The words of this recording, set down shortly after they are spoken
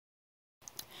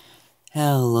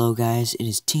Hello guys, it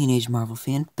is Teenage Marvel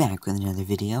Fan back with another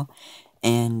video,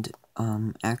 and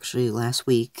actually last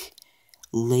week,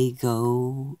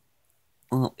 Lego,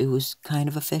 well, it was kind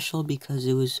of official because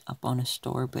it was up on a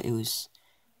store, but it was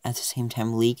at the same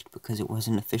time leaked because it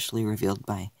wasn't officially revealed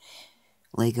by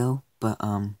Lego, but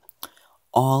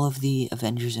all of the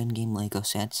Avengers Endgame Lego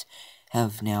sets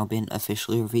have now been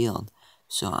officially revealed,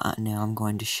 so now I'm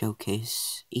going to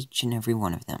showcase each and every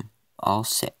one of them, all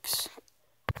 6.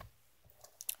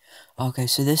 Okay,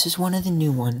 so this is one of the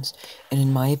new ones, and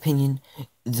in my opinion,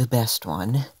 the best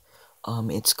one.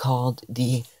 It's called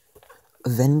the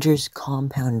Avengers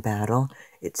Compound Battle.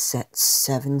 It's set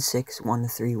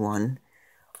 76131.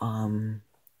 Well,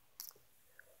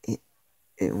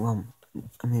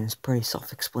 I mean, it's pretty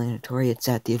self-explanatory. It's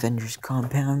at the Avengers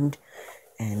Compound,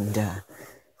 and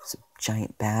it's a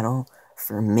giant battle.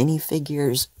 For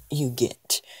minifigures, you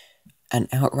get an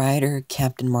Outrider,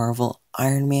 Captain Marvel,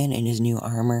 Iron Man in his new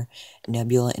armor,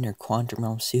 Nebula in her quantum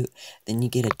realm suit. Then you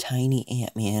get a tiny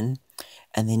Ant-Man,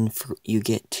 and then you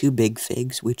get 2 big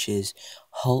figs, which is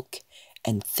Hulk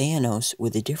and Thanos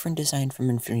with a different design from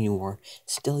Infinity War,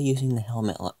 still using the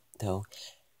helmet though,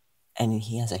 and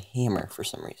he has a hammer for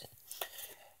some reason.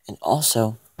 And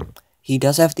also, he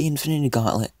does have the Infinity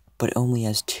Gauntlet, but only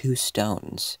has 2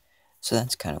 stones, so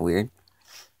that's kind of weird.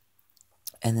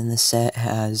 And then the set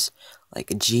has like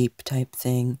a Jeep type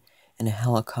thing and a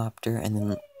helicopter, and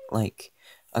then like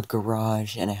a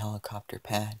garage and a helicopter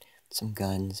pad, some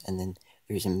guns, and then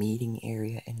there's a meeting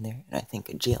area in there, and I think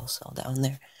a jail cell down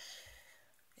there.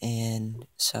 And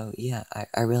so yeah,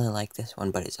 I really like this one,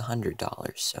 but it's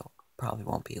 $100, so probably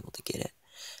won't be able to get it.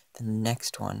 Then the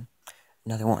next one,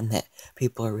 another one that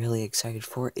people are really excited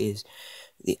for, is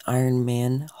the Iron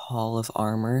Man Hall of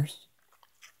Armors.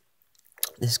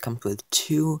 This comes with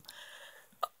 2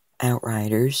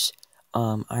 Outriders,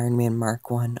 Iron Man Mark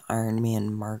 1, Iron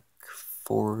Man Mark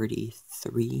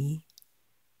 43.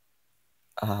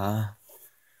 Well,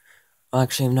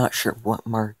 actually, I'm not sure what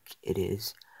mark it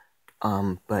is,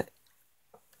 but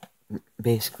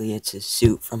basically it's a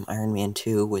suit from Iron Man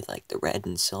 2 with, like, the red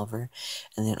and silver,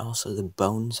 and then also the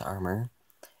Bones armor,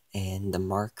 and the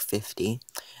Mark 50.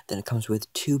 Then it comes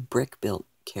with 2 brick-built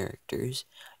characters.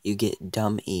 You get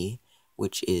Dumb E,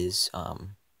 which is,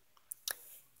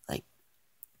 like,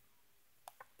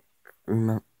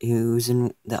 remember, he was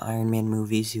in the Iron Man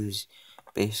movies, who's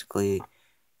basically,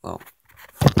 well,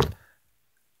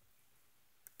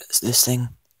 this thing,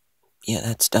 yeah,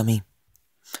 that's Dummy.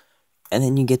 And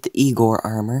then you get the Igor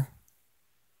armor,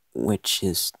 which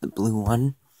is the blue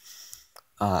one.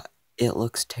 It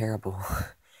looks terrible.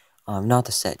 Not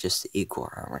the set, just the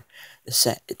Igor armor. The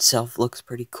set itself looks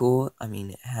pretty cool. I mean,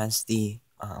 it has the,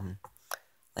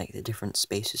 like, the different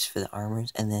spaces for the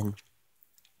armors, and then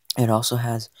it also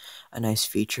has a nice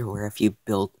feature where if you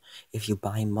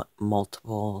buy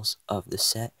multiples of the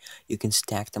set, you can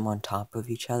stack them on top of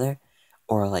each other,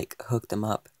 or like hook them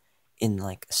up in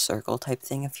like a circle type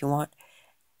thing if you want,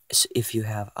 if you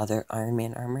have other Iron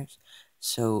Man armors.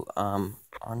 So, on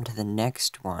to the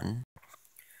next one.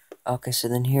 Okay, so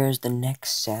then here's the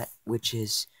next set, which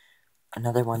is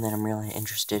another one that I'm really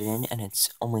interested in, and it's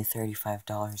only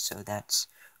 $35, so that's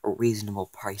a reasonable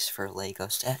price for a Lego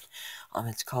set.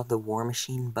 It's called the War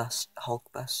Machine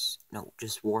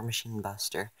just War Machine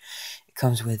Buster. It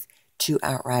comes with 2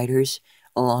 Outriders,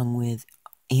 along with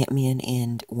Ant-Man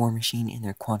and War Machine in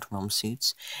their quantum realm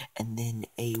suits, and then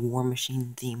a War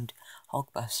Machine themed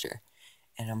Hulkbuster.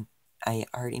 And I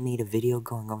already made a video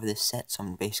going over this set, so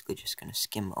I'm basically just gonna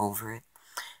skim over it.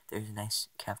 There's a nice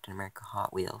Captain America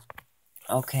Hot Wheels.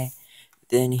 Okay,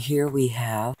 then here we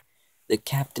have the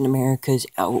Captain America's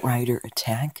Outrider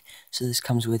Attack. So this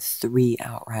comes with 3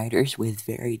 Outriders with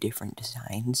very different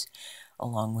designs,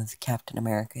 along with Captain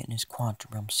America in his quantum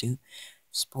realm suit,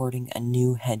 sporting a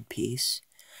new headpiece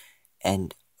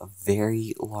and a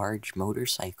very large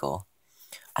motorcycle.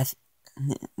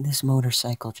 This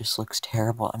motorcycle just looks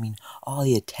terrible. I mean, all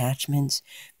the attachments,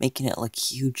 making it look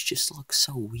huge, just looks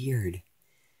so weird.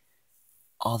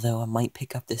 Although I might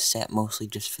pick up this set mostly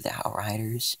just for the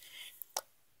Outriders.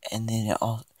 And then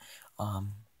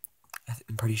I'm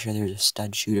pretty sure there's a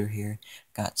stud shooter here.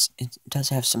 It does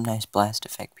have some nice blast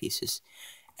effect pieces.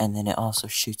 And then it also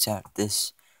shoots out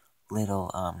this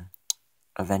little,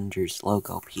 Avengers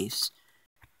logo piece.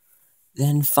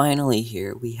 Then finally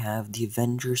here we have the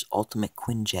Avengers Ultimate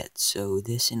Quinjet. So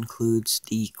this includes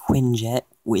the Quinjet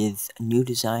with a new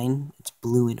design. It's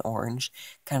blue and orange,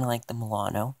 kind of like the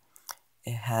Milano.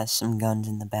 It has some guns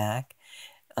in the back,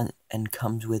 and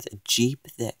comes with a Jeep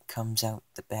that comes out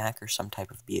the back, or some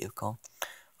type of vehicle.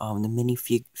 The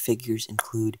minifigures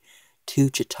include 2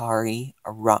 Chitauri,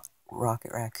 a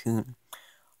Rocket Raccoon,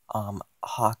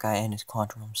 Hawkeye in his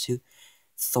quantum realm suit,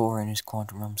 Thor in his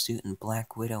quantum realm suit, and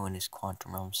Black Widow in his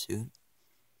quantum realm suit.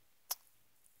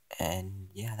 And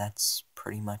yeah, that's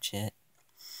pretty much it.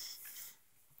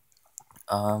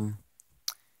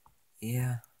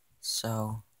 Yeah,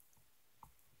 so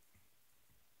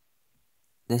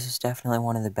this is definitely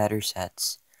one of the better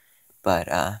sets. But,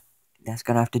 that's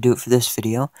gonna have to do it for this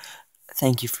video.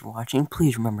 Thank you for watching.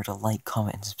 Please remember to like,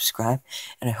 comment, and subscribe.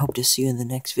 And I hope to see you in the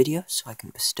next video so I can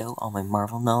bestow all my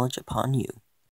Marvel knowledge upon you.